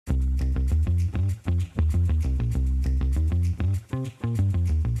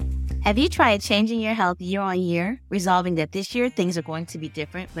Have you tried changing your health year on year, resolving that this year things are going to be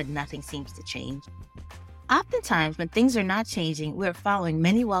different, but nothing seems to change? Oftentimes, when things are not changing, we're following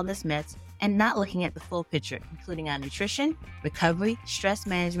many wellness myths and not looking at the full picture, including our nutrition, recovery, stress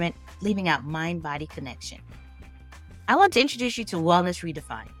management, leaving out mind-body connection. I want to introduce you to Wellness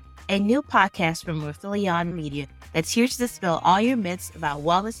Redefined, a new podcast from Raphilion Media that's here to dispel all your myths about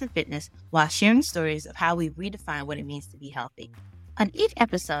wellness and fitness while sharing stories of how we've redefined what it means to be healthy. On each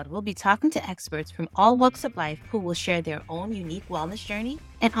episode, we'll be talking to experts from all walks of life who will share their own unique wellness journey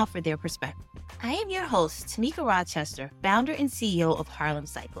and offer their perspective. I am your host, Tamika Rochester, founder and CEO of Harlem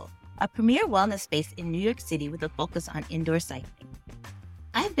Cycle, a premier wellness space in New York City with a focus on indoor cycling.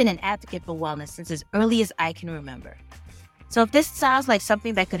 I've been an advocate for wellness since as early as I can remember. So if this sounds like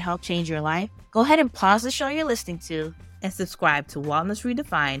something that could help change your life, go ahead and pause the show you're listening to and subscribe to Wellness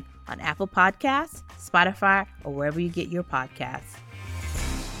Redefined on Apple Podcasts, Spotify, or wherever you get your podcasts.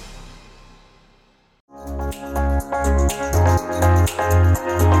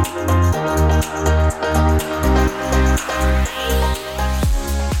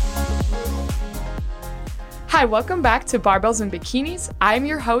 Hi, welcome back to Barbells and Bikinis. I'm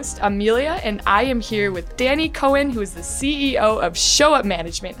your host, Amelia, and I am here with Danny Cohen, who is the CEO of Show Up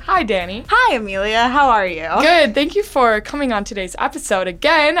Management. Hi, Danny. Hi, Amelia. How are you? Good. Thank you for coming on today's episode.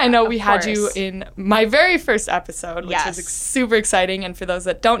 Again, I know we had you in my very first episode, which is super exciting. And for those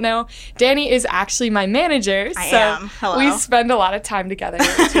that don't know, Danny is actually my manager. I am. Hello. We spend a lot of time together,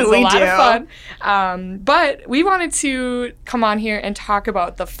 which is a lot of fun. But we wanted to come on here and talk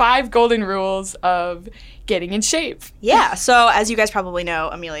about the 5 golden rules of getting in shape. Yeah, so as you guys probably know,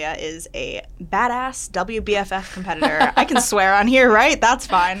 Amelia is a badass WBFF competitor. I can swear on here, right? That's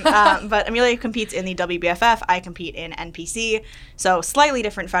fine. But Amelia competes in the WBFF. I compete in NPC. So slightly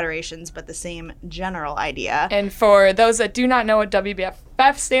different federations, but the same general idea. And for those that do not know what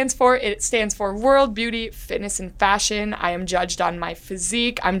WBFF stands for, it stands for World Beauty, Fitness, and Fashion. I am judged on my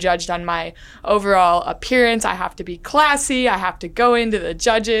physique. I'm judged on my overall appearance. I have to be classy. I have to go into the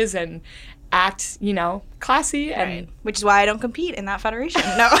judges and act, classy. And which is why I don't compete in that federation.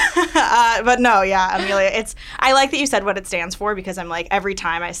 No. But no, yeah, Amelia, I like that you said what it stands for because I'm like, every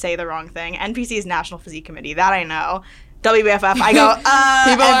time I say the wrong thing, NPC is National Physique Committee. That I know. WBFF, I go,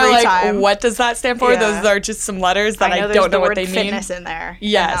 people every are like, time. What does that stand for? Yeah. Those are just some letters that I don't know what they mean. Fitness in there.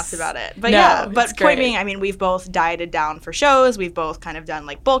 Yes. That's about it. But but point being, we've both dieted down for shows. We've both kind of done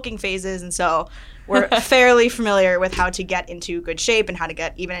like bulking phases. And so we're fairly familiar with how to get into good shape and how to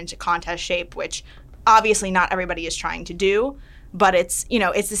get even into contest shape, which obviously not everybody is trying to do. But it's,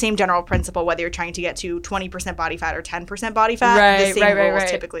 it's the same general principle whether you're trying to get to 20% body fat or 10% body fat. The same rules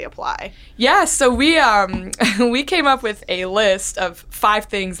typically apply. Yeah, so we came up with a list of 5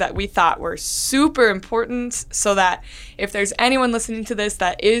 things that we thought were super important so that if there's anyone listening to this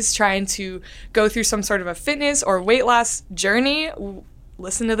that is trying to go through some sort of a fitness or weight loss journey,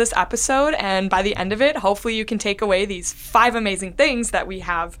 listen to this episode, and by the end of it, hopefully you can take away these 5 amazing things that we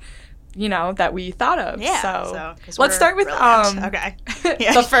have that we thought of. Yeah. So let's start with okay.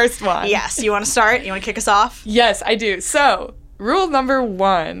 The first one. Yes. You want to start? You want to kick us off? Yes, I do. So rule number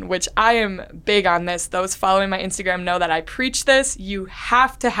 1, which I am big on this. Those following my Instagram know that I preach this. You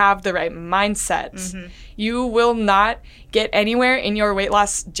have to have the right mindset. Mm-hmm. You will not get anywhere in your weight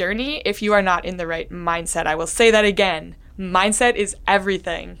loss journey if you are not in the right mindset. I will say that again. Mindset is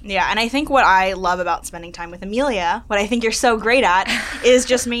everything. Yeah, and I think what I love about spending time with Amelia, what I think you're so great at, is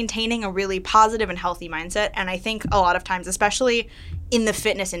just maintaining a really positive and healthy mindset. And I think a lot of times, especially in the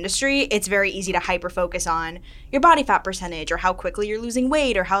fitness industry, it's very easy to hyper-focus on your body fat percentage or how quickly you're losing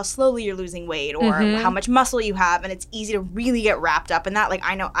weight or how slowly you're losing weight or how much muscle you have. And it's easy to really get wrapped up in that. Like,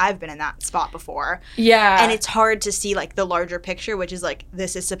 I know I've been in that spot before. Yeah. And it's hard to see, like, the larger picture, which is, like,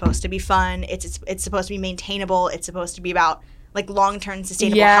 this is supposed to be fun. It's supposed to be maintainable. It's supposed to be about, like, long-term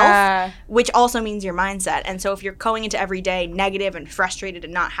sustainable health, which also means your mindset. And so if you're going into every day negative and frustrated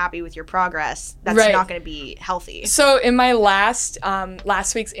and not happy with your progress, that's not going to be healthy. So in my last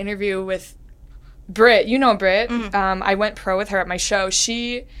week's interview with Britt, Britt, I went pro with her at my show.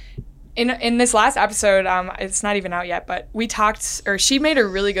 She, in this last episode, it's not even out yet, but we talked, or she made a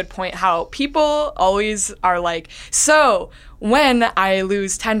really good point how people always are like, so when I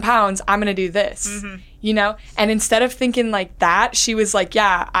lose 10 pounds, I'm going to do this. Mm-hmm. you know? And instead of thinking like that, she was like,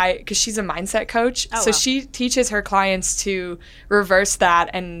 because she's a mindset coach. Oh, so wow. she teaches her clients to reverse that.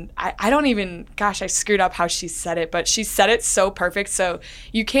 And I don't even, gosh, I screwed up how she said it, but she said it so perfect. So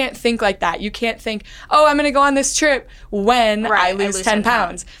you can't think like that. You can't think, oh, I'm going to go on this trip when I lose 10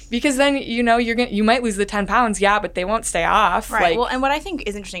 pounds. Because then, you know, you might lose the 10 pounds, but they won't stay off. Right. Like, Well, and what I think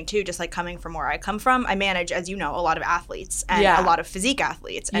is interesting too, just like coming from where I come from, I manage, as you know, a lot of athletes and a lot of physique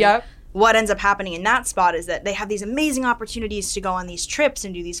athletes. And what ends up happening in that spot is that they have these amazing opportunities to go on these trips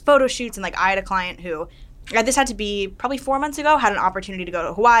and do these photo shoots. And like I had a client who, this had to be probably 4 months ago, had an opportunity to go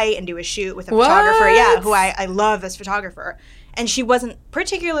to Hawaii and do a shoot with a photographer. Yeah, who I love this photographer. And she wasn't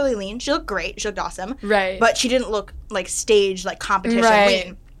particularly lean. She looked great. She looked awesome. Right. But she didn't look like staged, like competition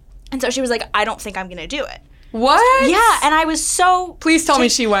lean. And so she was like, I don't think I'm going to do it. What? Yeah, and I was so... Please tell me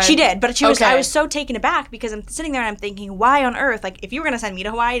she went. She did, but I was so taken aback because I'm sitting there and I'm thinking, why on earth? Like, if you were going to send me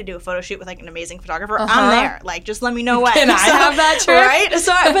to Hawaii to do a photo shoot with, like, an amazing photographer, I'm there. Like, just let me know when. Can I have that trip? Right?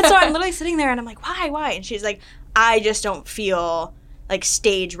 So I'm literally sitting there and I'm like, why? And she's like, I just don't feel, like,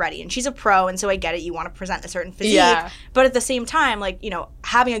 stage ready. And she's a pro, and so I get it. You want to present a certain physique. Yeah. But at the same time, like, you know,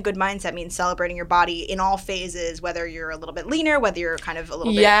 having a good mindset means celebrating your body in all phases, whether you're a little bit leaner, whether you're kind of a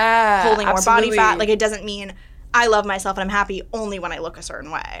little bit holding more body fat. Like, it doesn't mean I love myself and I'm happy only when I look a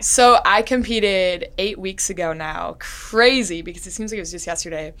certain way. So I competed 8 weeks ago now. Crazy, because it seems like it was just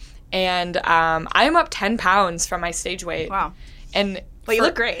yesterday. And I'm up 10 pounds from my stage weight. Wow. And well, you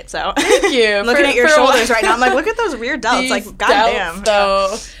look great, so. Thank you. I'm looking at your shoulders right now. I'm like, look at those weird delts. Like, goddamn.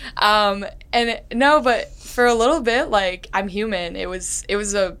 Though. But for a little bit, like, I'm human. It was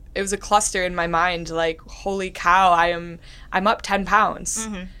a cluster in my mind. Like, holy cow, I'm up 10 pounds.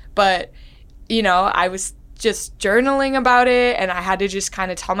 Mm-hmm. But, you know, I was just journaling about it, and I had to just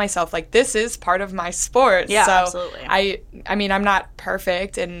kind of tell myself, like, this is part of my sport. Yeah, so absolutely. I mean, I'm not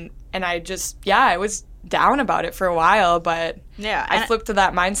perfect, and I just, I was down about it for a while, but I flipped to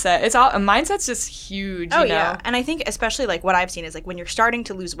that mindset. A mindset's just huge, you know? Yeah. And I think especially, like, what I've seen is, like, when you're starting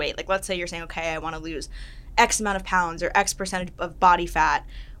to lose weight, like, let's say you're saying, okay, I want to lose X amount of pounds or X percentage of body fat.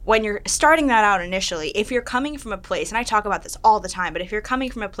 When you're starting that out initially, if you're coming from a place, and I talk about this all the time, but if you're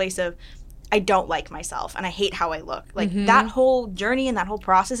coming from a place of, I don't like myself and I hate how I look, like, that whole journey and that whole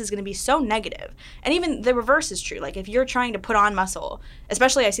process is going to be so negative. And even the reverse is true. Like, if you're trying to put on muscle,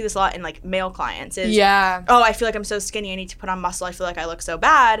 especially I see this a lot in, like, male clients, is, oh, I feel like I'm so skinny, I need to put on muscle, I feel like I look so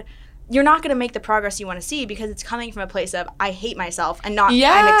bad. You're not going to make the progress you want to see because it's coming from a place of, I hate myself and not,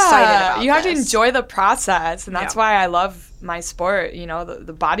 I'm excited about this. You have to enjoy the process, and that's why I love my sport. You know,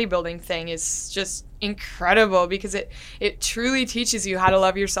 the bodybuilding thing is just incredible because it truly teaches you how to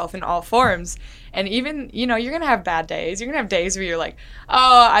love yourself in all forms. And even, you know, you're gonna have bad days. You're gonna have days where you're like,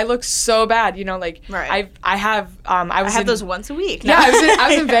 oh, I look so bad, you know, like, I have those once a week. No. Yeah, I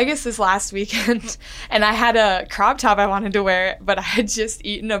was in Vegas this last weekend, and I had a crop top I wanted to wear, but I had just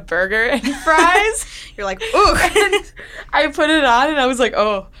eaten a burger and fries. You're like, ooh. And I put it on, and I was like,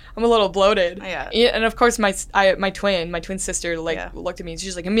 oh, I'm a little bloated. Yeah. And of course, my twin sister, like, looked at me, and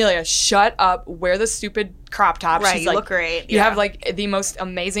she's like, Amelia, shut up, wear the stupid crop top. Right, she's you like, look great. You have, like, the most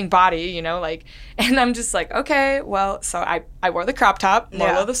amazing body, you know, like, and I'm just like, okay, well, so I wore the crop top,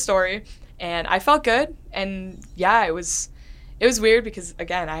 moral of the story, and I felt good, and it was weird because,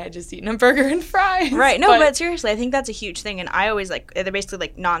 again, I had just eaten a burger and fries. Right. No, but seriously, I think that's a huge thing, and I always, like, they're basically,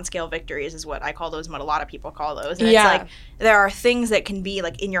 like, non-scale victories is what I call those, and what a lot of people call those. And it's like, there are things that can be,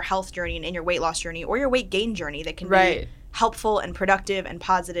 like, in your health journey and in your weight loss journey or your weight gain journey that can be helpful and productive and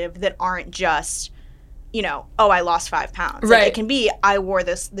positive that aren't just, you know, oh, I lost 5 pounds. Like, it can be, I wore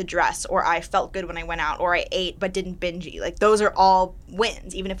the dress, or I felt good when I went out, or I ate but didn't binge eat. Like, those are all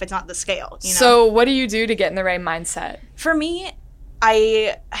wins, even if it's not the scale, you know? So what do you do to get in the right mindset? For me,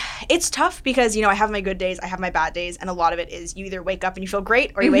 it's tough because, you know, I have my good days, I have my bad days, and a lot of it is you either wake up and you feel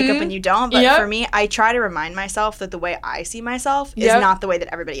great or you wake up and you don't. But for me, I try to remind myself that the way I see myself is not the way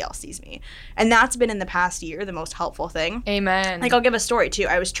that everybody else sees me. And that's been in the past year the most helpful thing. Amen. Like, I'll give a story too.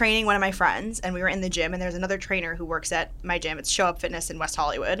 I was training one of my friends, and we were in the gym, and there's another trainer who works at my gym. It's Show Up Fitness in West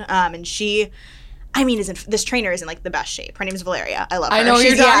Hollywood. And she, I mean, this trainer is in, like, the best shape. Her name is Valeria. I love her. I know what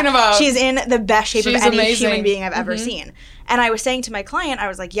you're talking about. She's in the best shape of any amazing. human being I've ever seen. And I was saying to my client, I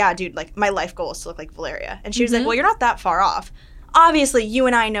was like, yeah, dude, like, my life goal is to look like Valeria. And she was like, well, you're not that far off. Obviously, you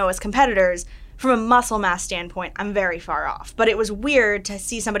and I know as competitors, from a muscle mass standpoint, I'm very far off. But it was weird to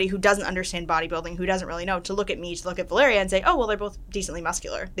see somebody who doesn't understand bodybuilding, who doesn't really know, to look at me, to look at Valeria and say, oh, well, they're both decently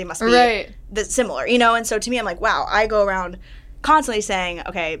muscular. They must be similar, you know? And so to me, I'm like, wow, I go around constantly saying,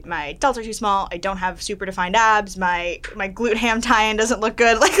 okay, my delts are too small, I don't have super defined abs, my glute ham tie-in doesn't look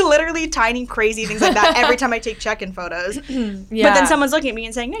good, like, literally tiny, crazy things like that every time I take check-in photos. But then someone's looking at me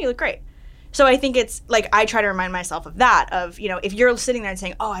and saying, no, you look great. So I think it's like I try to remind myself of that, of, you know, if you're sitting there and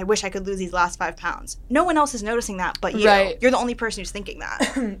saying, oh, I wish I could lose these last 5 pounds, no one else is noticing that but you. Right. You're the only person who's thinking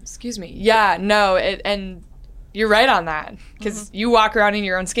that. Excuse me. Yeah, no, and you're right on that, because you walk around in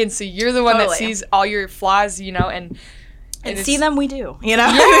your own skin, so you're the one that sees all your flaws, you know, and see them, we do, you know?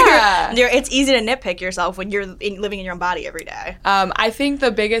 Yeah. It's easy to nitpick yourself when you're living in your own body every day. I think the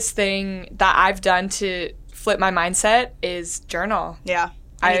biggest thing that I've done to flip my mindset is journal. Yeah,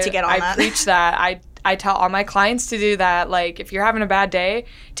 I need to get on that. I preach that. I tell all my clients to do that. Like, if you're having a bad day,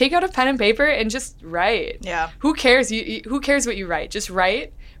 take out a pen and paper and just write. Yeah. Who cares? Who cares what you write? Just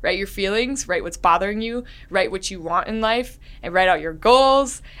write. Write your feelings, write what's bothering you, write what you want in life, and write out your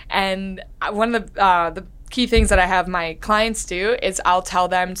goals. And one of the key things that I have my clients do is I'll tell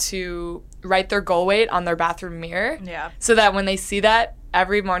them to write their goal weight on their bathroom mirror. Yeah. So that when they see that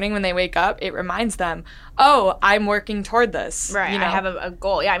every morning when they wake up, it reminds them, oh, I'm working toward this. Right. You know? I have a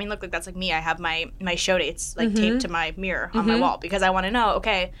goal. Yeah, I mean, look, like that's like me. I have my show dates like taped to my mirror on my wall, because I want to know,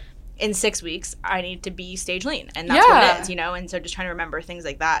 okay, in 6 weeks, I need to be stage lean, and that's what it is, you know. And so just trying to remember things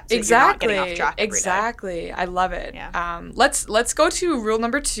like that, so exactly. you're not getting off track every day. Exactly, I love it. Yeah. Let's go to rule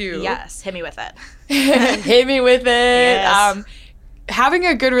number 2. Yes, hit me with it. Hit me with it. Yes. Having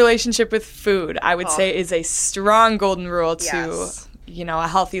a good relationship with food, I would say, is a strong golden rule to you know, a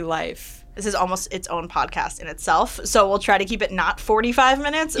healthy life. This is almost its own podcast in itself, so we'll try to keep it not 45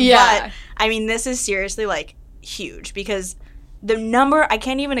 minutes. Yeah. But I mean, this is seriously like huge, because the number, I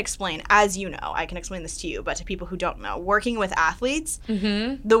can't even explain, as you know, I can explain this to you, but to people who don't know, working with athletes,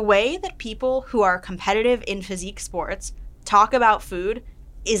 the way that people who are competitive in physique sports talk about food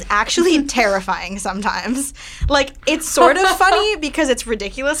is actually terrifying sometimes. Like, it's sort of funny because it's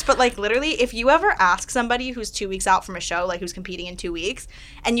ridiculous, but like literally, if you ever ask somebody who's 2 weeks out from a show, like who's competing in 2 weeks,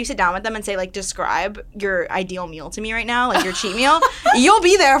 and you sit down with them and say, like, describe your ideal meal to me right now, like your cheat meal, you'll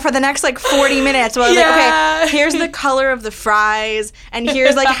be there for the next like 40 minutes. Well, like, okay, here's the color of the fries, and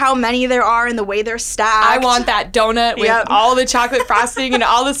here's like how many there are and the way they're stacked. I want that donut with all the chocolate frosting and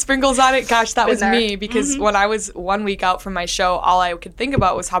all the sprinkles on it. Gosh, that was me, because when I was 1 week out from my show, all I could think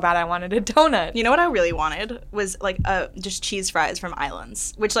about was how bad I wanted a donut. You know what I really wanted was like just cheese fries from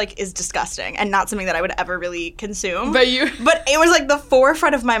Islands, which like is disgusting and not something that I would ever really consume. But it was like the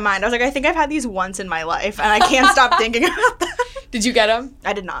forefront of my mind. I was like, I think I've had these once in my life, and I can't stop thinking about them. Did you get them?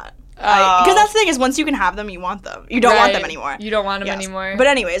 I did not. Because that's the thing, is once you can have them, you want them. You don't want them anymore. You don't want them anymore. But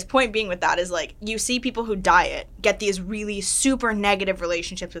anyways, point being with that is like, you see people who diet get these really super negative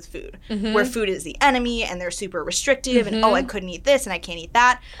relationships with food, where food is the enemy and they're super restrictive and, oh, I couldn't eat this and I can't eat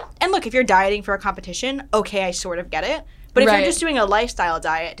that. And look, if you're dieting for a competition, okay, I sort of get it. But if you're just doing a lifestyle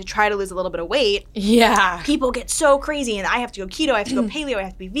diet to try to lose a little bit of weight, people get so crazy, and I have to go keto, I have to go paleo, I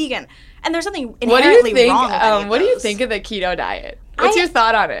have to be vegan. And there's something inherently wrong with any of what do you think of the keto diet? What's your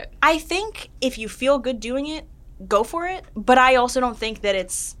thought on it? I think if you feel good doing it, go for it. But I also don't think that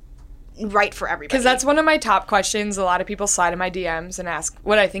it's right for everybody. Because that's one of my top questions. A lot of people slide in my DMs and ask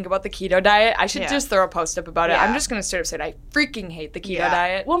what I think about the keto diet. I should just throw a post up about it. I'm just going to straight up say I freaking hate the keto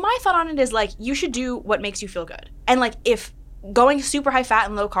diet. Well, my thought on it is like, you should do what makes you feel good. And like, if going super high fat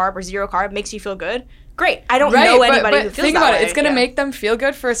and low carb or zero carb makes you feel good, great. I don't know anybody who feels think that about way. It. It's going to make them feel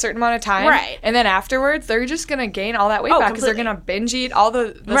good for a certain amount of time. Right. And then afterwards, they're just going to gain all that weight back because they're going to binge eat all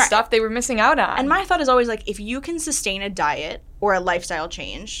the stuff they were missing out on. And my thought is always like, if you can sustain a diet or a lifestyle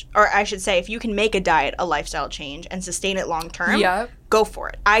change, or I should say, if you can make a diet a lifestyle change and sustain it long term, go for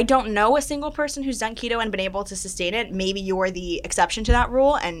it. I don't know a single person who's done keto and been able to sustain it. Maybe you're the exception to that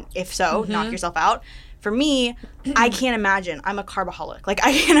rule, and if so, knock yourself out. For me, I can't imagine. I'm a carbaholic. Like,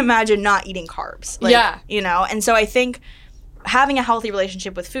 I can't imagine not eating carbs. Like, you know? And so I think having a healthy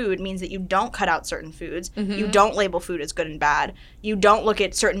relationship with food means that you don't cut out certain foods. You don't label food as good and bad. You don't look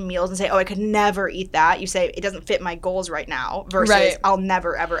at certain meals and say, oh, I could never eat that. You say, it doesn't fit my goals right now, versus I'll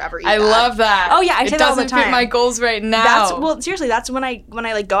never, ever, ever eat that. I love that. Oh, yeah, I say that all the time. It doesn't fit my goals right now. Well, seriously, that's when I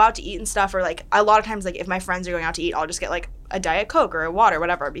like go out to eat and stuff, or like a lot of times, like if my friends are going out to eat, I'll just get like a Diet Coke or a water,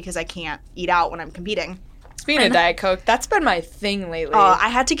 whatever, because I can't eat out when I'm competing. Speaking of Diet Coke, that's been my thing lately. I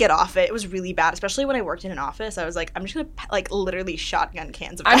had to get off it. It was really bad, especially when I worked in an office. I was like, I'm just going to like literally shotgun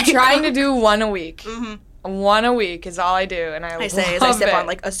cans of Diet Coke. I'm trying to do one a week. One a week is all I do, and I say as I sip on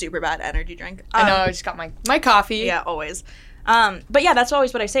like a super bad energy drink. I know, I just got my coffee. Yeah, always. But yeah, that's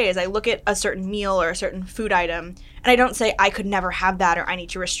always what I say is I look at a certain meal or a certain food item, and I don't say I could never have that or I need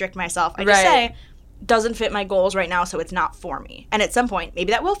to restrict myself. I just say, doesn't fit my goals right now, so it's not for me. And at some point,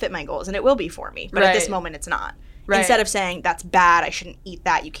 maybe that will fit my goals and it will be for me. But at this moment, it's not. Right. Instead of saying, that's bad, I shouldn't eat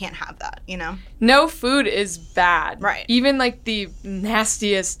that, you can't have that, you know? No food is bad. Right. Even like the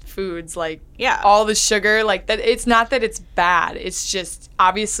nastiest foods, like Yeah. all the sugar, like that. It's not that it's bad. It's just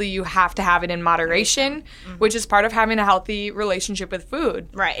obviously you have to have it in moderation, which is part of having a healthy relationship with food.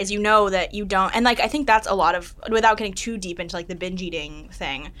 Right, is you know that you don't, and like I think that's a lot of, without getting too deep into like the binge eating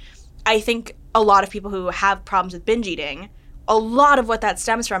thing, I think a lot of people who have problems with binge eating, a lot of what that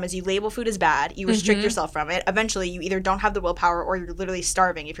stems from is you label food as bad, you restrict yourself from it, eventually you either don't have the willpower or you're literally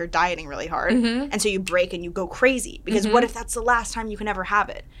starving if you're dieting really hard, and so you break and you go crazy, because what if that's the last time you can ever have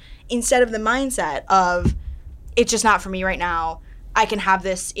it? Instead of the mindset of, it's just not for me right now, I can have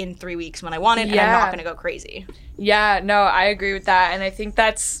this in 3 weeks when I want it, and I'm not going to go crazy. Yeah, no, I agree with that. And I think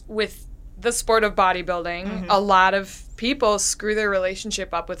that's with the sport of bodybuilding, a lot of people screw their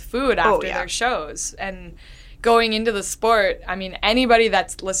relationship up with food after their shows. And going into the sport, I mean, anybody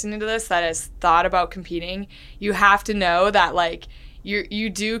that's listening to this that has thought about competing, you have to know that, like, you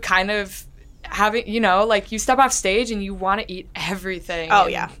do kind of having, you know, like, you step off stage and you want to eat everything. Oh,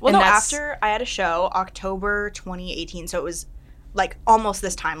 and, yeah. Well, no, after I had a show, October 2018, so it was, like, almost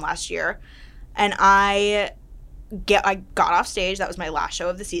this time last year, and I got off stage. That was my last show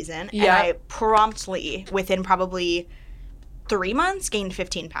of the season, and I promptly, within probably 3 months, gained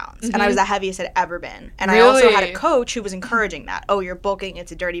 15 pounds, and I was the heaviest I'd ever been. And I also had a coach who was encouraging that. Oh, you're bulking.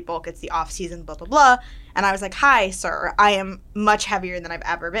 It's a dirty bulk. It's the off season. Blah blah blah. And I was like, "Hi, sir. I am much heavier than I've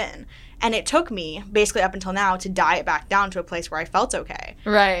ever been." And it took me basically up until now to diet back down to a place where I felt okay.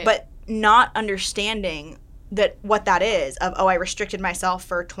 Right. But not understanding that what that is of, oh, I restricted myself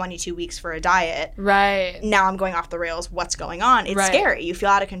for 22 weeks for a diet. Right. Now I'm going off the rails. What's going on? It's scary. You feel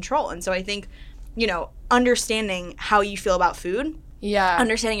out of control. And so I think, you know, understanding how you feel about food,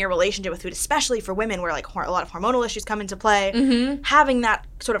 understanding your relationship with food, especially for women where like a lot of hormonal issues come into play, having that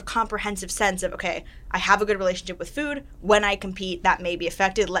sort of comprehensive sense of, okay, I have a good relationship with food. When I compete, that may be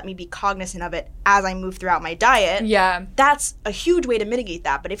affected. Let me be cognizant of it as I move throughout my diet. Yeah. That's a huge way to mitigate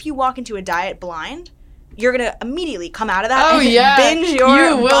that. But if you walk into a diet blind, you're going to immediately come out of that and binge your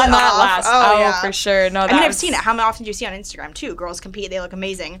You will butt not off. last. Oh, for sure. No, I mean, I've seen it. How often do you see on Instagram, too? Girls compete. They look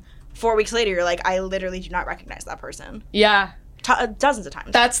amazing. 4 weeks later, you're like, I literally do not recognize that person. Yeah. Dozens of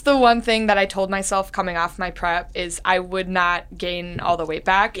times. That's the one thing that I told myself coming off my prep is I would not gain all the weight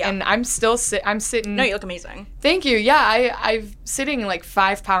back. Yeah. And I'm still I'm sitting. No, you look amazing. Thank you. Yeah, I'm sitting like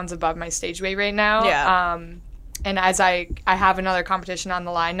 5 pounds above my stage weight right now. Yeah. And as I have another competition on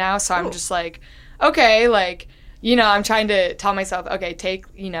the line now, so I'm just like, okay, like, you know, I'm trying to tell myself, okay, take,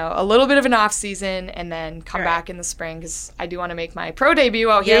 you know, a little bit of an off season and then come back in the spring because I do want to make my pro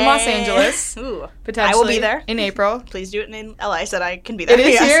debut out here in Los Angeles. Ooh. Potentially. I will be there. In April. Please do it in LA so that I can be there. It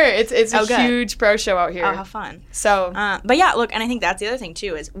is here. It's a huge pro show out here. Oh, how fun. So. But yeah, look, and I think that's the other thing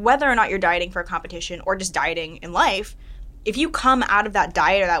too is whether or not you're dieting for a competition or just dieting in life, if you come out of that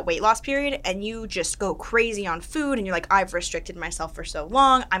diet or that weight loss period and you just go crazy on food and you're like, I've restricted myself for so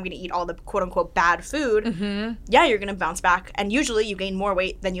long, I'm going to eat all the quote-unquote bad food, yeah, you're going to bounce back. And usually you gain more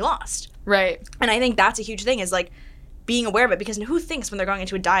weight than you lost. Right. And I think that's a huge thing is like being aware of it because who thinks when they're going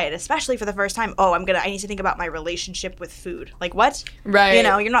into a diet, especially for the first time, oh, I need to think about my relationship with food. Like what? Right. You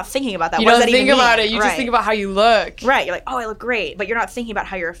know, you're not thinking about that. You what don't does that think even about mean? it. You just think about how you look. Right. You're like, oh, I look great. But you're not thinking about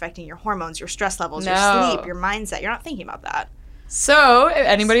how you're affecting your hormones, your stress levels, your sleep, your mindset. You're not thinking about that. So,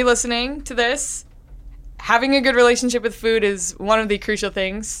 anybody listening to this, having a good relationship with food is one of the crucial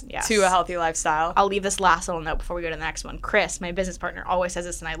things to a healthy lifestyle. I'll leave this last little note before we go to the next one. Chris, my business partner, always says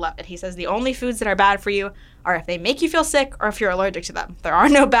this, and I love it. He says, the only foods that are bad for you are if they make you feel sick or if you're allergic to them. There are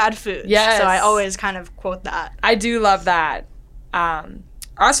no bad foods. Yes. So I always kind of quote that. I do love that.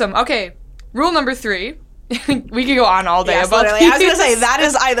 Awesome. Okay, rule number 3. We could go on all day about literally. these. I was going to say, that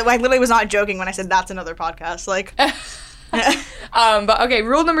is, I literally was not joking when I said that's another podcast. Like... But okay,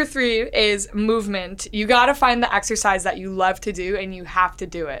 rule number 3 is movement. You got to find the exercise that you love to do and you have to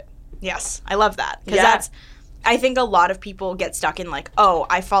do it. Yes, I love that. Because I think a lot of people get stuck in like, oh,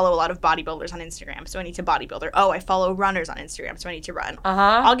 I follow a lot of bodybuilders on Instagram, so I need to bodybuilder. Oh, I follow runners on Instagram, so I need to run.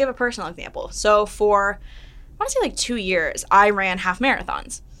 I'll give a personal example. So for, I want to say like 2 years, I ran half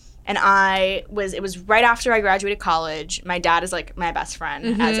marathons. And it was right after I graduated college. My dad is like my best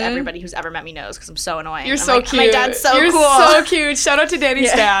friend, as everybody who's ever met me knows, because I'm so annoying. You're so cute. My dad's so cool. You're so cute. Shout out to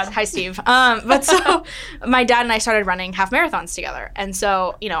Danny's dad. Hi, Steve. But so my dad and I started running half marathons together. And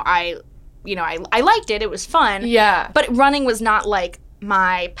so, I liked it. It was fun. Yeah. But running was not like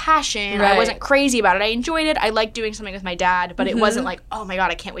my passion. Right. I wasn't crazy about it. I enjoyed it. I liked doing something with my dad, but it wasn't like, oh my God,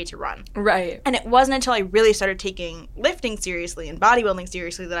 I can't wait to run. Right. And it wasn't until I really started taking lifting seriously and bodybuilding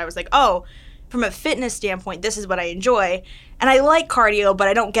seriously that I was like, oh, from a fitness standpoint, this is what I enjoy. And I like cardio, but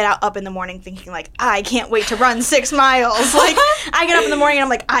I don't get up in the morning thinking like, I can't wait to run 6 miles. Like, I get up in the morning and I'm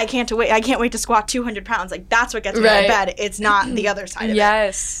like, I can't wait to squat 200 pounds. Like, that's what gets me out of bed. It's not the other side of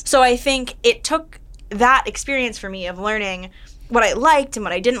it. So I think it took that experience for me of learning what I liked and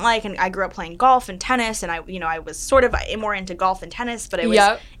what I didn't like. And I grew up playing golf and tennis, and I was sort of more into golf and tennis, but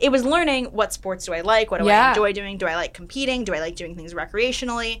it was learning what sports do I like, what do I enjoy doing, do I like competing, do I like doing things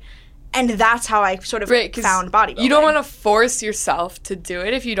recreationally. And that's how I sort of found bodybuilding. You don't want to force yourself to do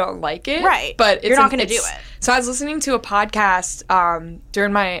it if you don't like it. Right. But you're not going to do it. So I was listening to a podcast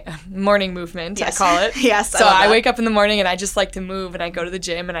during my morning movement, I call it. Yes, So I wake up in the morning and I just like to move, and I go to the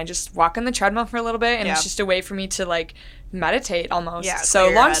gym and I just walk on the treadmill for a little bit, and it's just a way for me to like meditate almost. Yeah, so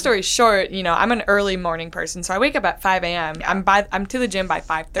long story short, I'm an early morning person, so I wake up at 5 a.m. Yeah. I'm to the gym by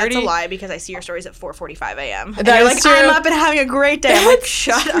 5:30. That's a lie, because I see your stories at 4:45 a.m. That you're is like, true. I'm up and having a great day. I'm like,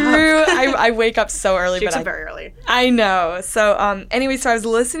 shut up. I wake up so early. She wakes up very early. I know. So anyway, so I was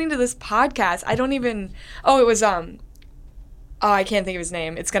listening to this podcast. It was I can't think of his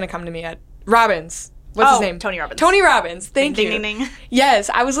name. It's gonna come to me at Robbins. What's his name? Tony Robbins. Tony Robbins. Thank you. Ding, ding, ding. Yes,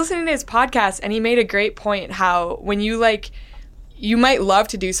 I was listening to his podcast, and he made a great point how when you might love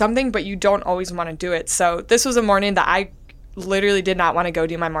to do something, but you don't always want to do it. So this was a morning that I literally did not want to go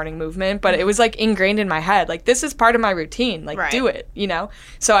do my morning movement, but it was like ingrained in my head. Like, this is part of my routine. Like, do it,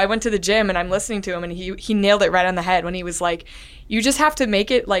 So I went to the gym and I'm listening to him, and he nailed it right on the head when he was like, you just have to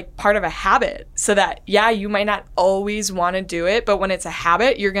make it like part of a habit, so that, you might not always want to do it, but when it's a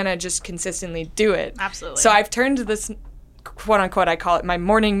habit, you're going to just consistently do it. Absolutely. So I've turned this, quote unquote, I call it my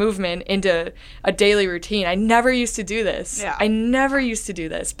morning movement, into a daily routine. I never used to do this. Yeah. I never used to do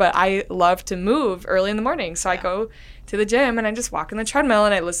this, but I love to move early in the morning. So I go to the gym and I just walk on the treadmill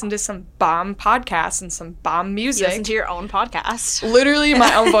and I listen to some bomb podcasts and some bomb music. You listen to your own podcast. Literally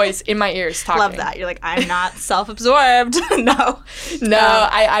my own voice in my ears talking. Love that. You're like, I'm not self-absorbed. No.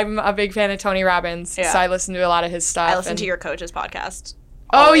 I'm a big fan of Tony Robbins, so I listen to a lot of his stuff. I listen to your coach's podcast.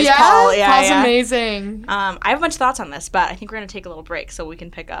 Oh, always. yeah? Paul's amazing. I have a bunch of thoughts on this, but I think we're going to take a little break so we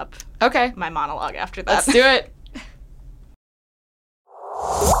can pick up my monologue after that. Let's do it.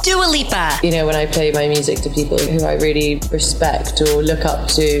 Dua Lipa. When I play my music to people who I really respect or look up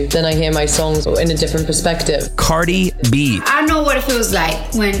to, then I hear my songs in a different perspective. Cardi B. I know what it feels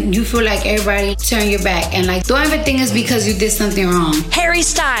like when you feel like everybody turn your back and like don't ever think it's because you did something wrong. Harry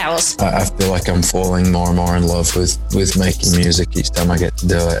Styles. I feel like I'm falling more and more in love with making music each time I get to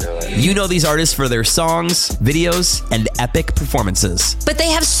do it. You know these artists for their songs, videos, and epic performances. But they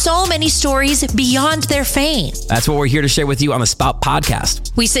have so many stories beyond their fame. That's what we're here to share with you on the Spout Podcast.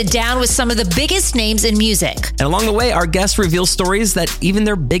 We sit down with some of the biggest names in music. And along the way, our guests reveal stories that even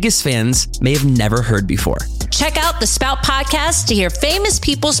their biggest fans may have never heard before. Check out the Spout Podcast to hear famous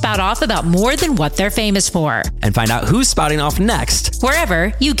people spout off about more than what they're famous for. And find out who's spouting off next,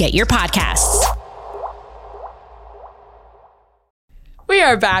 wherever you get your podcasts. We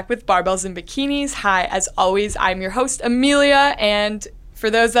are back with Barbells and Bikinis. Hi, as always, I'm your host, Amelia, and for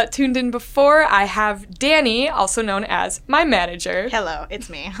those that tuned in before, I have Danny, also known as my manager. Hello,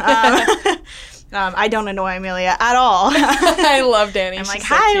 it's me. I don't annoy Amelia at all. I love Danny. I'm like,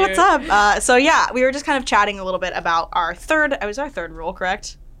 hi, what's up? So we were just kind of chatting a little bit about our third rule,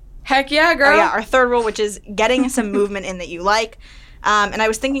 correct? Heck yeah, girl. Our third rule, which is getting some movement in that you like. And I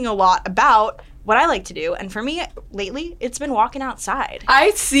was thinking a lot about what I like to do. And for me, lately, it's been walking outside.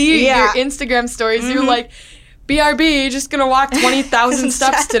 I see your Instagram stories. You're like, BRB, just gonna walk 20,000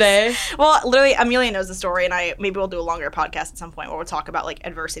 steps today. Well, literally, Amelia knows the story, and maybe we'll do a longer podcast at some point where we'll talk about like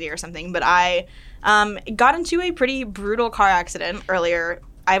adversity or something. But I got into a pretty brutal car accident earlier.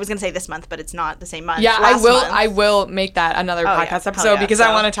 I was gonna say this month, but it's not the same month. Yeah, I will make that another podcast episode because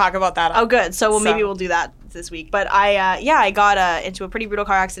I want to talk about that. Oh, good. So maybe we'll do that this week. But I got into a pretty brutal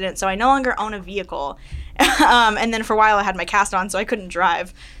car accident, so I no longer own a vehicle. And then for a while I had my cast on, so I couldn't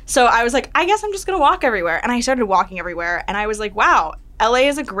drive. So I was like, I guess I'm just going to walk everywhere. And I started walking everywhere. And I was like, wow, LA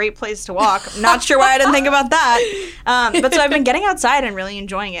is a great place to walk. Not sure why I didn't think about that. But so I've been getting outside and really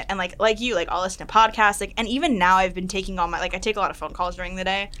enjoying it. And like you, I'll listen to podcasts. And even now I've been taking all I take a lot of phone calls during the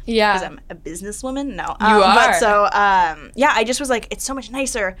day. Yeah. Because I'm a businesswoman. No. You are. But so, I just was like, it's so much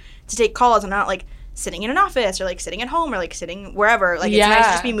nicer to take calls. And I'm not sitting in an office or sitting at home or sitting wherever. It's nice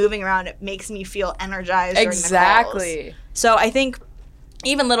to just be moving around. It makes me feel energized during the calls. Exactly. So I think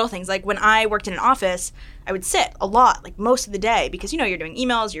even little things. Like when I worked in an office, I would sit a lot, like most of the day, because, you know, you're doing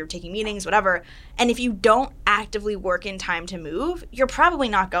emails, you're taking meetings, whatever. And if you don't actively work in time to move, you're probably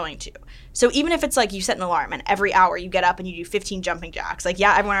not going to. So even if it's like you set an alarm and every hour you get up and you do 15 jumping jacks, like,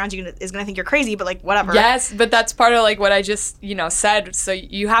 yeah, everyone around you is going to think you're crazy, but like, whatever. Yes, but that's part of like what I just, you know, said. So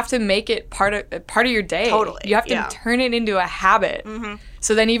you have to make it part of your day. Totally. You have to turn it into a habit. Mm-hmm.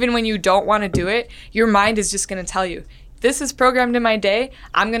 So then even when you don't want to do it, your mind is just going to tell you, this is programmed in my day.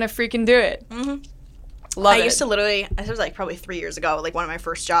 I'm going to freaking do it. Mm-hmm. Love it. I used to literally, this was like probably 3 years ago, like one of my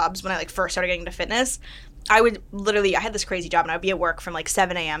first jobs when I like first started getting into fitness, I had this crazy job and I would be at work from like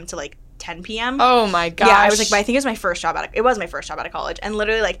 7 a.m. to like 10 p.m. Oh my gosh. Yeah, I was like, but I think it was my first job out of college. And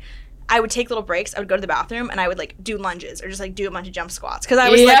literally like, I would take little breaks. I would go to the bathroom and I would like do lunges or just like do a bunch of jump squats. Cause I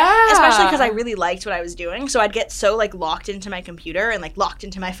was like, especially because I really liked what I was doing. So I'd get so like locked into my computer and like locked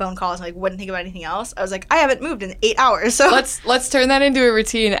into my phone calls and like wouldn't think about anything else. I was like, I haven't moved in 8 hours. So let's turn that into a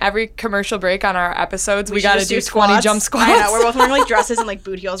routine. Every commercial break on our episodes, we got to do 20 jump squats. I know, we're both wearing like dresses and like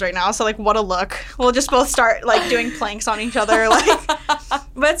boot heels right now. So like, what a look. We'll just both start like doing planks on each other. Like,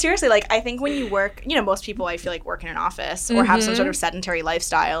 but seriously, like I think when you work, you know, most people I feel like work in an office or have some sort of sedentary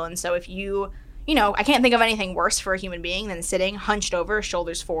lifestyle. And so if you know, I can't think of anything worse for a human being than sitting hunched over,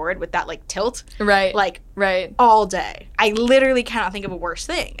 shoulders forward with that like tilt. Right. Like right. all day. I literally cannot think of a worse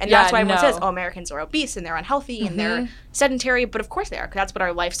thing. And that's why everyone says, oh, Americans are obese and they're unhealthy and they're sedentary. But of course they are, because that's what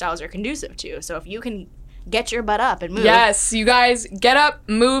our lifestyles are conducive to. So if you can get your butt up and move. Yes, you guys get up,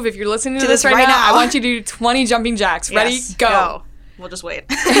 move. If you're listening to this right now, I want you to do 20 jumping jacks. Ready? Yes, go. We'll just wait.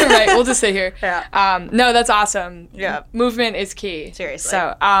 Right, we'll just sit here. Yeah. No, that's awesome. Yeah. Movement is key. Seriously.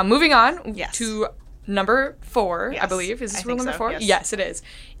 So moving on Yes. to number 4, Yes. I believe. Is this I rule think number so, 4? yes. Yes, it is.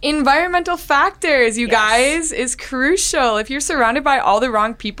 Environmental factors, you guys, is crucial. If you're surrounded by all the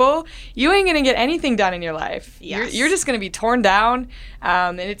wrong people, you ain't going to get anything done in your life. Yes. You're just going to be torn down.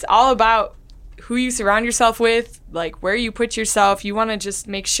 And it's all about who you surround yourself with, like where you put yourself. You want to just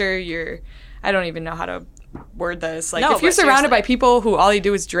make sure I don't even know how to word this. Like, No, if you're but surrounded seriously. by people who all you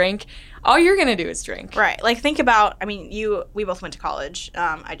do is drink, all you're going to do is drink. Right. Like, think about, I mean, we both went to college.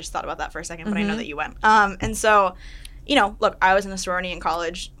 I just thought about that for a second, but I know that you went. And so, you know, look, I was in a sorority in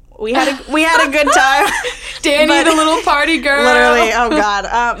college. We had a good time. Danny, the little party girl. Literally, oh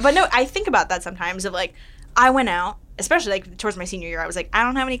God. But no, I think about that sometimes of like, I went out, especially like towards my senior year, I was like, I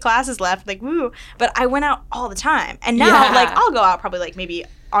don't have any classes left, like, woo. But I went out all the time. And now, like, I'll go out probably like maybe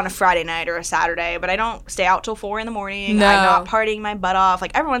on a Friday night or a Saturday, but I don't stay out till 4 a.m. I'm not partying my butt off.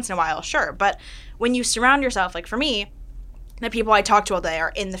 Like, every once in a while, sure. But when you surround yourself, like for me, the people I talk to all day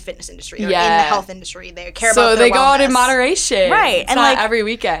are in the fitness industry. They're in the health industry. They care about their wellness. So they go out in moderation. Right. It's and not like every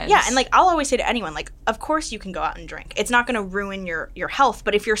weekend. Yeah, and like I'll always say to anyone, like, of course you can go out and drink. It's not going to ruin your health,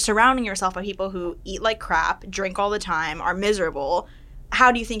 but if you're surrounding yourself by people who eat like crap, drink all the time, are miserable,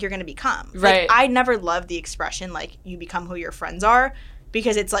 how do you think you're going to become? Right. Like, I never loved the expression like you become who your friends are,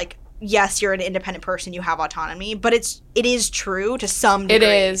 because it's like, yes, you're an independent person, you have autonomy, but it is true to some degree.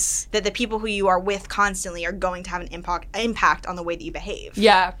 It is. That the people who you are with constantly are going to have an impact on the way that you behave.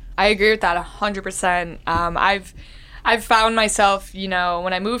 Yeah, I agree with that 100%. I've found myself, you know,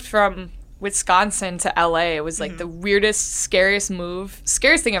 when I moved from Wisconsin to LA, it was like the weirdest, scariest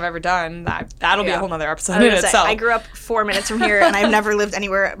thing I've ever done. That'll be a whole nother episode in itself. I grew up 4 minutes from here, and I've never lived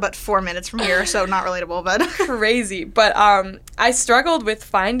anywhere but 4 minutes from here, so not relatable, but crazy. But I struggled with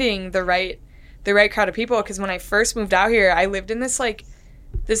finding the right crowd of people, because when I first moved out here, I lived in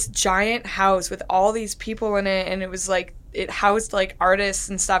this giant house with all these people in it, and it was like, it housed like artists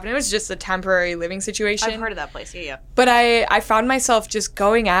and stuff, and it was just a temporary living situation. I've heard of that place, yeah. But I found myself just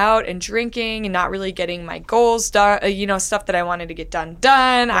going out and drinking and not really getting my goals done, you know, stuff that I wanted to get done.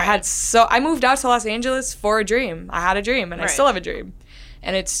 Right. I moved out to Los Angeles for a dream. I had a dream, and I still have a dream.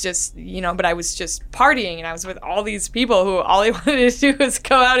 And it's just, you know, but I was just partying, and I was with all these people who all they wanted to do was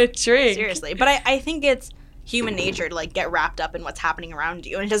go out and drink. Seriously. But I think it's human nature to like get wrapped up in what's happening around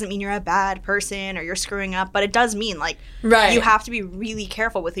you, and it doesn't mean you're a bad person or you're screwing up, but it does mean like you have to be really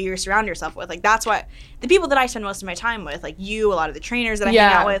careful with who you surround yourself with. Like, that's why the people that I spend most of my time with, like you, a lot of the trainers that I hang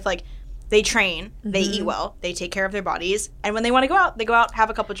out with, like, they train, they eat well, they take care of their bodies, and when they want to go out, have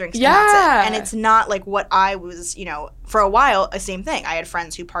a couple drinks, and that's it. And it's not like what I was, you know, for a while, the same thing. I had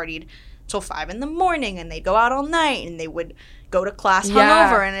friends who partied till 5 a.m, and they'd go out all night, and they would go to class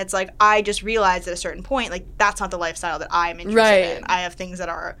hungover, and it's like, I just realized at a certain point, like, that's not the lifestyle that I'm interested in. I have things that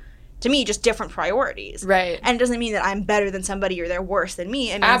are, to me, just different priorities. Right. And it doesn't mean that I'm better than somebody or they're worse than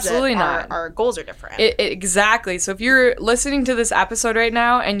me. It means absolutely that our goals are different. Exactly. So if you're listening to this episode right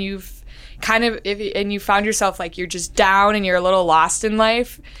now and you've kind of, and you found yourself like you're just down and you're a little lost in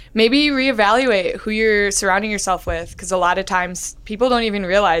life, maybe reevaluate who you're surrounding yourself with, because a lot of times people don't even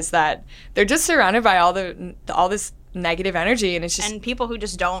realize that they're just surrounded by all this negative energy, and it's just and people who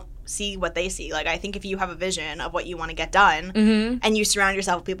just don't see what they see. Like, I think if you have a vision of what you want to get done, and you surround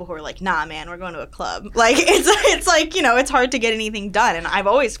yourself with people who are like, nah, man, we're going to a club. Like, it's like, you know, it's hard to get anything done. And I've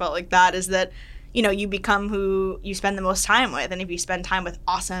always felt like that, is that, you know, you become who you spend the most time with. And if you spend time with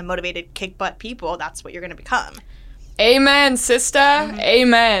awesome, motivated, kick butt people, that's what you're going to become. Amen, sister.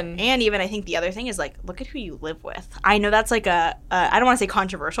 Amen. And even I think the other thing is, like, look at who you live with. I know that's like I don't want to say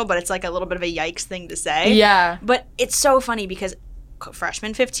controversial, but it's like a little bit of a yikes thing to say. Yeah. But it's so funny because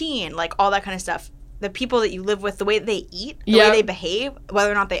freshman 15, like all that kind of stuff, the people that you live with, the way they eat, the way they behave,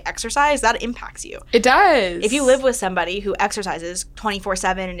 whether or not they exercise, that impacts you. It does. If you live with somebody who exercises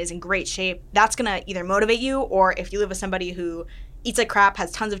 24/7 and is in great shape, that's going to either motivate you, or if you live with somebody who eats like crap,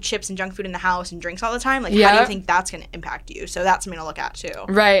 has tons of chips and junk food in the house and drinks all the time, like how do you think that's going to impact you? So that's something to look at too.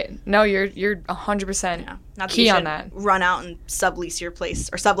 Right. No, you're 100% key on that. Run out and sublease your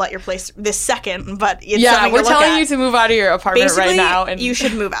place or sublet your place this second, but it's we're telling you to move out of your apartment basically, right now, and you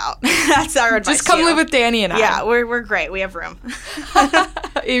should move out. That's our advice. Just come live with Danny and I. Yeah, we're great. We have room.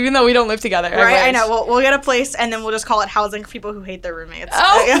 Even though we don't live together. Right, I know. We'll get a place and then we'll just call it housing for people who hate their roommates.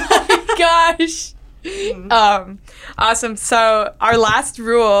 Oh my gosh. Awesome. So our last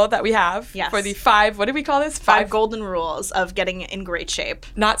rule that we have for the 5, what did we call this? 5 golden rules of getting in great shape.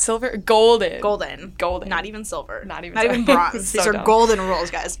 Not silver, golden. Golden. Not even silver. Not even bronze. So These are golden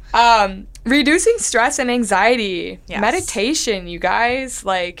rules, guys. Reducing stress and anxiety. Yes. Meditation, you guys.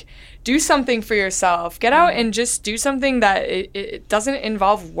 Like, do something for yourself. Get out and just do something that it doesn't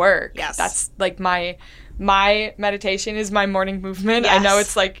involve work. Yes. That's like my meditation is my morning movement. Yes. I know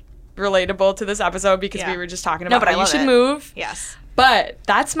it's like relatable to this episode because we were just talking about how you should move. Yes. But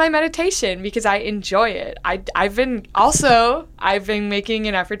that's my meditation because I enjoy it. I've been making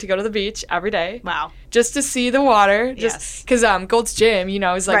an effort to go to the beach every day. Wow. Just to see the water. Just because Gold's Gym, you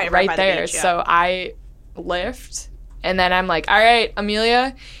know, is like right there. The beach, So I lift. And then I'm like, all right,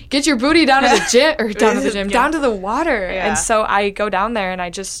 Amelia, get your booty down to the gym, or down to the gym, down to the water. Yeah. And so I go down there and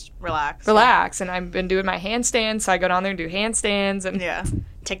I just relax. Yeah. And I've been doing my handstands. So I go down there and do handstands. And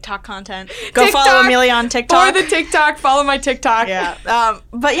TikTok content. Go follow Amelia on TikTok. For the TikTok. Follow my TikTok. Yeah.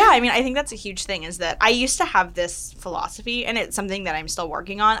 But yeah, I mean, I think that's a huge thing, is that I used to have this philosophy, and it's something that I'm still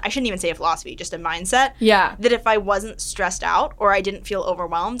working on. I shouldn't even say a philosophy, just a mindset. Yeah. That if I wasn't stressed out or I didn't feel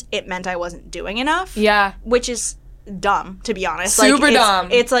overwhelmed, it meant I wasn't doing enough. Yeah. Which is dumb, to be honest. Super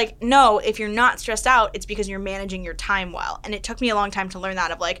dumb. It's like, no, if you're not stressed out, it's because you're managing your time well. And it took me a long time to learn that,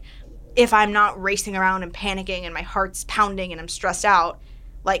 of like, if I'm not racing around and panicking and my heart's pounding and I'm stressed out,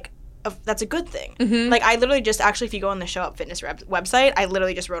 like, that's a good thing. Mm-hmm. Like, I literally just, actually, if you go on the Show Up Fitness website, I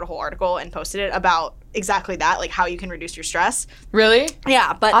literally just wrote a whole article and posted it about exactly that, like how you can reduce your stress. Really?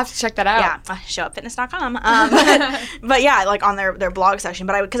 Yeah, but I'll have to check that out. Yeah, showupfitness.com. But yeah, like on their blog section.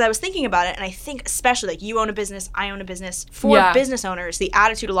 But because I was thinking about it, and I think especially like you own a business, I own a business. For business owners, the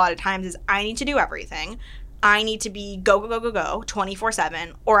attitude a lot of times is I need to do everything. I need to be go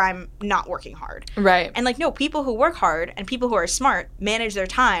 24/7, or I'm not working hard. Right. And like, no, people who work hard and people who are smart manage their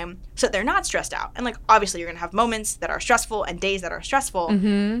time so that they're not stressed out. And like, obviously you're going to have moments that are stressful and days that are stressful.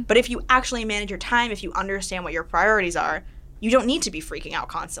 Mm-hmm. But if you actually manage your time, if you understand what your priorities are, you don't need to be freaking out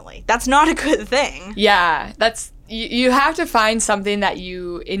constantly. That's not a good thing. Yeah, you have to find something that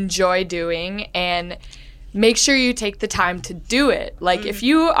you enjoy doing and make sure you take the time to do it. Like, if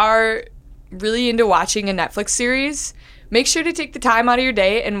you are really into watching a Netflix series, make sure to take the time out of your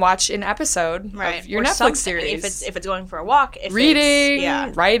day and watch an episode of your Netflix series. If it's going for a walk, if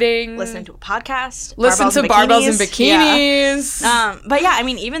reading, writing, listening to a podcast, listen to Barbells and Bikinis. Yeah. But yeah, I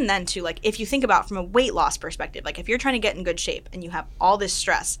mean, even then too, like if you think about from a weight loss perspective, like if you're trying to get in good shape and you have all this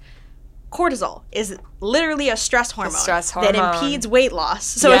stress, cortisol is literally a stress hormone, that impedes weight loss.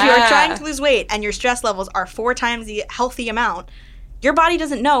 So if you're trying to lose weight and your stress levels are 4 times the healthy amount, your body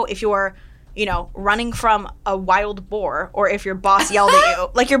doesn't know if you're running from a wild boar or if your boss yelled at you.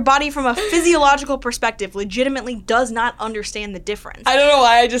 Like, your body from a physiological perspective legitimately does not understand the difference. I don't know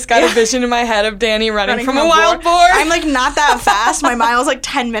why I just got a vision in my head of Danny running from a wild boar. I'm like not that fast. My mile's like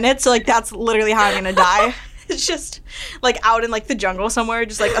 10 minutes, so like that's literally how I'm gonna die. It's just like out in like the jungle somewhere,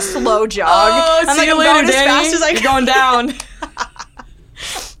 just like a slow jog. Oh, I'm see you later, going Danny. as fast as I can. You're going down.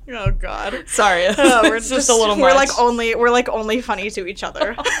 Oh God! Sorry, we're just a little much. We're like only funny to each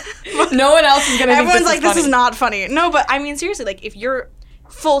other. No one else is gonna. Everyone's think this is not funny. No, but I mean seriously, like if you're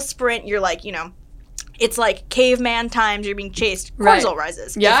full sprint, you're like it's like caveman times. You're being chased. Cortisol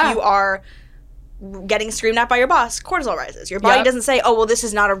rises. Yeah. If you are getting screamed at by your boss, cortisol rises. Your body doesn't say, oh, well, this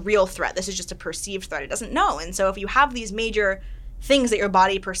is not a real threat. This is just a perceived threat. It doesn't know. And so if you have these major things that your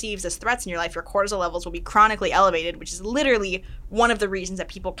body perceives as threats in your life, your cortisol levels will be chronically elevated, which is literally one of the reasons that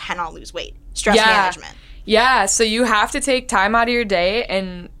people cannot lose weight. Stress management. Yeah, so you have to take time out of your day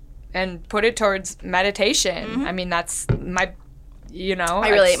and put it towards meditation. I mean, that's my...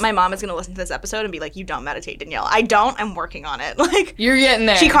 my mom is going to listen to this episode and be like, you don't meditate, Danielle. I don't. I'm working on it. Like, you're getting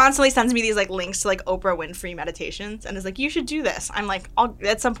there. She constantly sends me these like links to like Oprah Winfrey meditations and is like, you should do this. I'm like,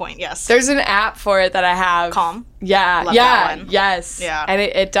 at some point, yes. There's an app for it that I have. Calm. Yeah. Love that one. Yes. Yeah. And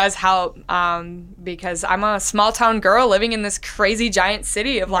it does help because I'm a small town girl living in this crazy giant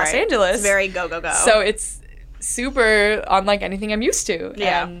city of Los Angeles. It's very go, go, go. So it's super unlike anything I'm used to.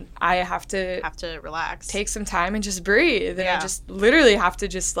 Yeah. And I have to relax, take some time and just breathe. And I just literally have to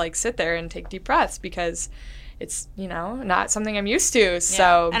just like sit there and take deep breaths because it's, not something I'm used to.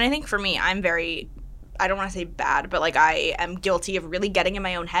 So, and I think for me, I'm very, I don't want to say bad, but like I am guilty of really getting in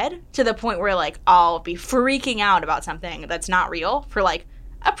my own head to the point where like I'll be freaking out about something that's not real for like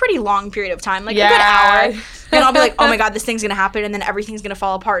a pretty long period of time, like a good hour. And I'll be like, oh my God, this thing's going to happen. And then everything's going to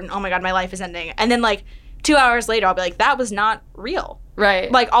fall apart. And oh my God, my life is ending. And then like 2 hours later, I'll be like, that was not real.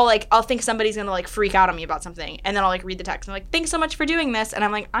 Right. Like, I'll think somebody's going to, like, freak out on me about something. And then I'll, like, read the text. And I'm like, thanks so much for doing this. And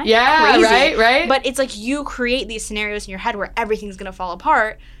I'm like, I'm crazy. Right. But it's like you create these scenarios in your head where everything's going to fall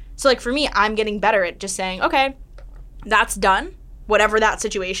apart. So, like, for me, I'm getting better at just saying, okay, that's done. Whatever that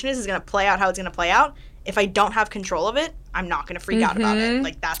situation is going to play out how it's going to play out. If I don't have control of it, I'm not going to freak out about it.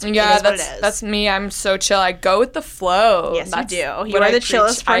 Like, that's what it is. That's me. I'm so chill. I go with the flow. Yes, you do. You are the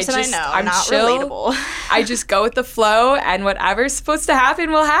chillest person I know. I'm not chill, relatable. I just go with the flow, and whatever's supposed to happen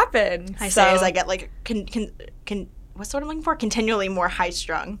will happen. I say as I get, like, what's the word I'm looking for? Continually more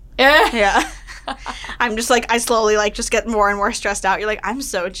high-strung. Yeah. I'm just, like, I slowly, like, just get more and more stressed out. You're like, I'm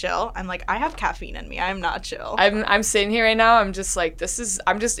so chill. I'm like, I have caffeine in me. I'm not chill. I'm sitting here right now. I'm just like,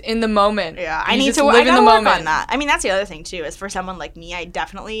 I'm just in the moment. Yeah, I need to live in the moment. Work on that. I mean, that's the other thing, too, is for someone like me, I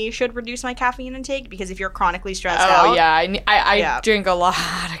definitely should reduce my caffeine intake because if you're chronically stressed out. Oh, yeah. I drink a lot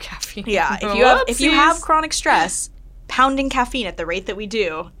of caffeine. Yeah. If you have chronic stress, pounding caffeine at the rate that we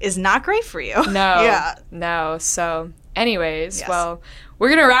do is not great for you. No. Yeah. No. So, anyways, well, we're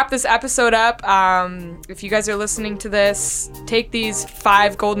going to wrap this episode up. If you guys are listening to this, take these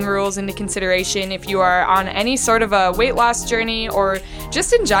 5 golden rules into consideration if you are on any sort of a weight loss journey or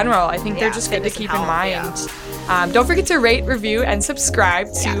just in general. I think they're just good to keep in mind. Don't forget to rate, review, and subscribe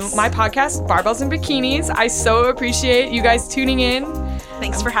to my podcast, Barbells and Bikinis. I so appreciate you guys tuning in.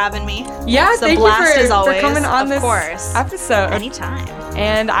 Thanks for having me. Yeah, thank you for coming on this episode. Anytime.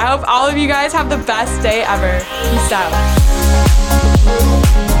 And I hope all of you guys have the best day ever. Peace out.